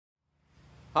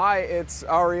Hi, it's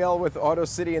Ariel with Auto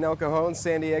City in El Cajon,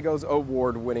 San Diego's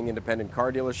award-winning independent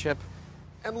car dealership.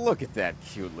 And look at that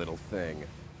cute little thing.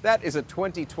 That is a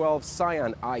 2012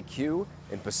 Scion IQ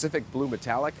in Pacific Blue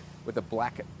Metallic with a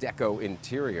black deco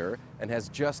interior and has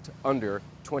just under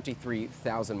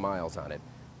 23,000 miles on it.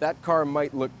 That car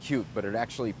might look cute, but it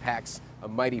actually packs a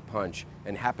mighty punch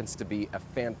and happens to be a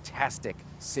fantastic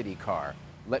city car.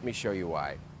 Let me show you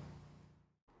why.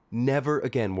 Never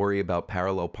again worry about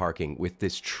parallel parking with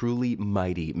this truly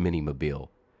mighty minimobile.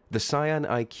 The Scion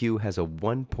IQ has a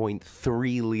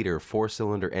 1.3-liter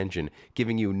four-cylinder engine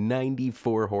giving you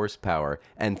 94 horsepower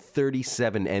and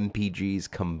 37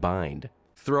 mpgs combined.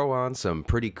 Throw on some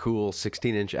pretty cool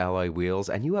 16-inch alloy wheels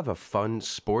and you have a fun,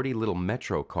 sporty little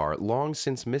metro car long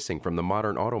since missing from the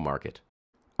modern auto market.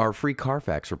 Our free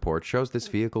Carfax report shows this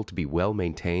vehicle to be well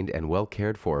maintained and well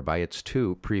cared for by its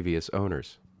 2 previous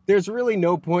owners. There's really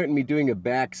no point in me doing a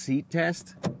back seat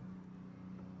test,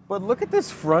 but look at this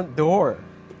front door.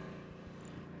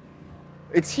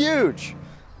 It's huge.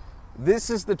 This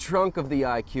is the trunk of the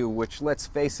IQ, which, let's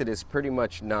face it, is pretty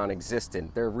much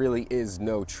non-existent. There really is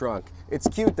no trunk. It's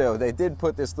cute though. They did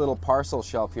put this little parcel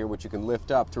shelf here which you can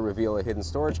lift up to reveal a hidden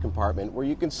storage compartment where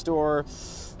you can store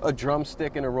a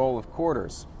drumstick and a roll of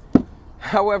quarters.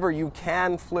 However, you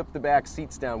can flip the back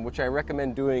seats down, which I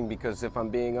recommend doing because, if I'm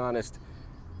being honest,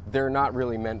 they're not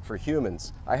really meant for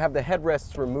humans. I have the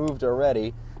headrests removed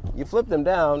already. You flip them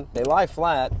down, they lie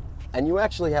flat, and you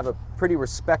actually have a pretty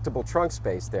respectable trunk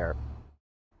space there.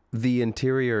 The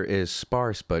interior is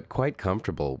sparse but quite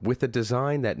comfortable, with a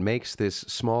design that makes this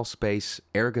small space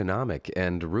ergonomic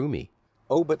and roomy.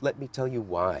 Oh, but let me tell you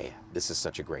why this is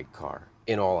such a great car,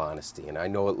 in all honesty. And I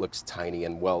know it looks tiny,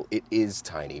 and well, it is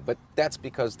tiny, but that's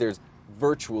because there's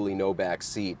virtually no back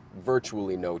seat,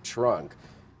 virtually no trunk.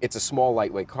 It's a small,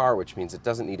 lightweight car, which means it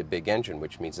doesn't need a big engine,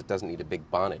 which means it doesn't need a big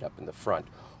bonnet up in the front.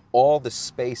 All the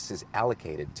space is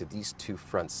allocated to these 2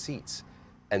 front seats.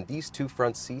 And these 2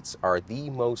 front seats are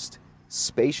the most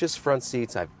spacious front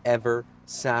seats I've ever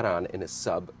sat on in a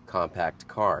subcompact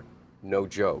car. No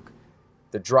joke.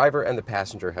 The driver and the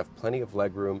passenger have plenty of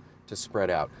legroom to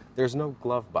spread out. There's no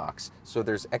glove box, so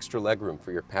there's extra legroom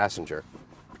for your passenger.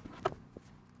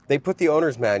 They put the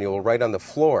owner's manual right on the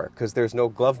floor because there's no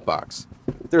glove box.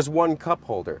 There's 1 cup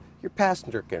holder. Your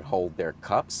passenger can hold their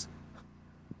cups.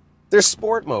 There's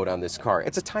sport mode on this car.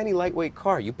 It's a tiny, lightweight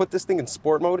car. You put this thing in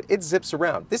sport mode, it zips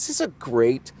around. This is a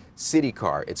great city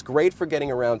car. It's great for getting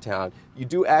around town. You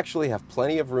do actually have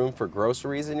plenty of room for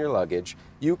groceries in your luggage.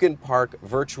 You can park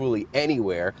virtually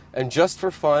anywhere. And just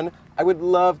for fun, I would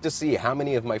love to see how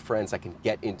many of my friends I can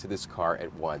get into this car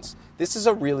at once. This is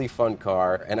a really fun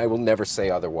car, and I will never say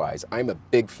otherwise. I'm a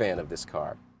big fan of this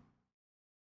car.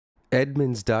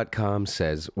 Edmunds.com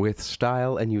says, with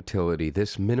style and utility,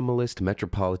 this minimalist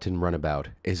metropolitan runabout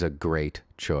is a great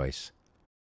choice.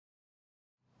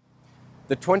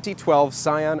 The 2012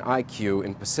 Scion IQ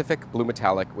in Pacific Blue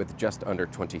Metallic with just under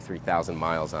 23,000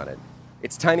 miles on it.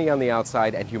 It's tiny on the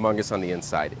outside and humongous on the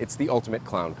inside. It's the ultimate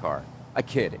clown car. I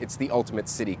kid, it's the ultimate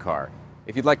city car.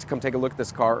 If you'd like to come take a look at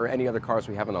this car or any other cars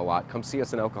we have in the lot, come see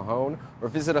us in El Cajon or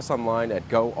visit us online at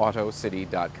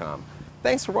goautocity.com.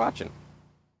 Thanks for watching.